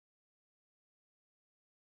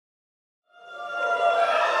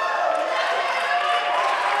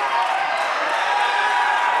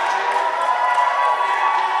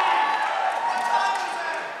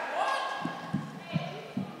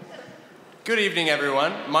Good evening,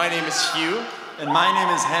 everyone. My name is Hugh. And my name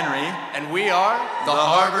is Henry. And we are the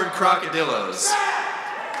Harvard Krokodiloes.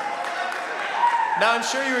 Now, I'm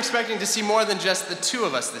sure you're expecting to see more than just the two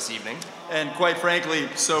of us this evening. And quite frankly,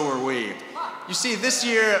 so were we. You see, this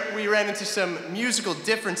year we ran into some musical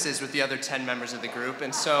differences with the other 10 members of the group,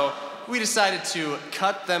 and so we decided to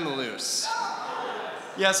cut them loose.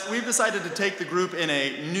 Yes, we've decided to take the group in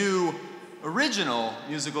a new, original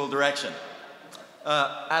musical direction.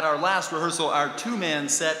 At our last rehearsal, our two-man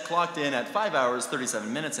set clocked in at 5 hours,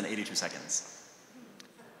 37 minutes, and 82 seconds.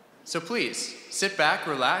 So please, sit back,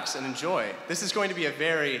 relax, and enjoy. This is going to be a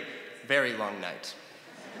very, very long night.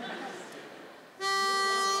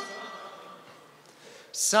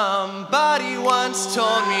 Somebody once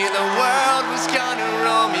told me the world was gonna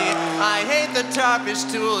roll me. I hate the tarpish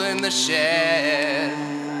tool in the shed.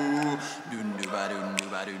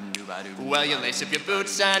 Well, you lace up your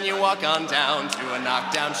boots and you walk on down to a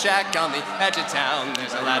knockdown shack on the edge of town.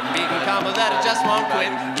 There's a Latin beaten combo that it just won't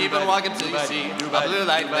quit. Keep on walking till you see a blue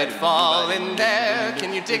light lit fall in there.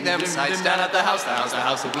 Can you dig them sights down at the house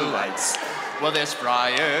of blue lights? Well, there's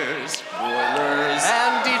Friars, Boilers,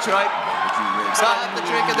 and Detroit. But the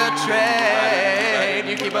trick of the trade,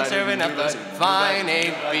 you keep on serving up those fine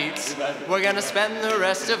 8 beats. We're gonna spend the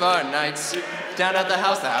rest of our nights down at the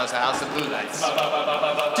house of blue lights.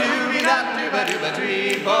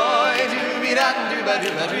 Dooby-da-dooba-dooba-dee, boy,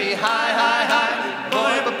 dooby-da-dooba-dooba-dee, hi, hi, hi.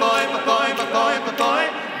 Boy, ba-boy, ba-boy, ba-boy, ba-boy,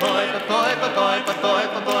 boy, ba-boy, ba-boy, ba-boy,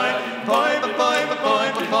 ba-boy, boy, ba-boy, ba-boy,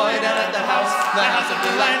 ba-boy, down at the house of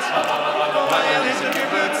blue lights. Well, you lace up your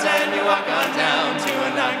boots and you walk on down to a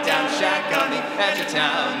knockdown shack on the edge of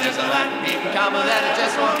town. There's a Latin beaten combo that it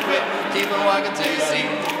just won't quit. Keep on walking till you see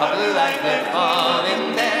a blue light lit fall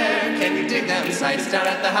in there. Can you dig them sights down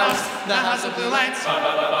at the house of blue lights?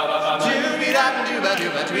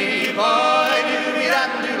 Dooby-da-dooba-dooba-dee, boy,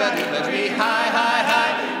 dooby-da-dooba-dooba-dee, hi, hi,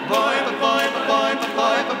 hi. Boy, ba-boy, ba-boy,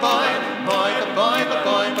 ba-boy, ba-boy, boy, ba-boy,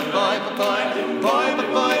 ba-boy, ba-boy, ba-boy, boy,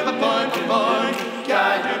 ba-boy, ba-boy, ba-boy,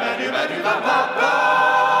 ga-dooba-dooba-dooba-ba-ba.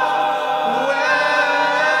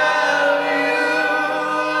 Well, you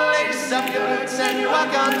lace up your boots and you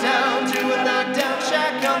walk on down to a knockdown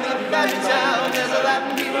shack on the edge of town. There's a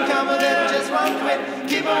Latin beaten combo that just won't quit.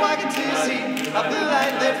 Keep on walking till you see a blue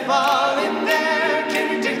light lit fall in there.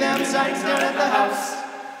 Can you dig them sights down at the house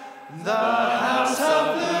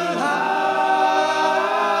of blue lights?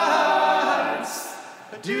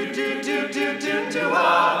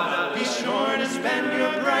 Do-do-do-do-do-do-ah. Be sure to spend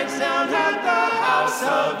your brights down at the house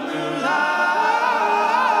of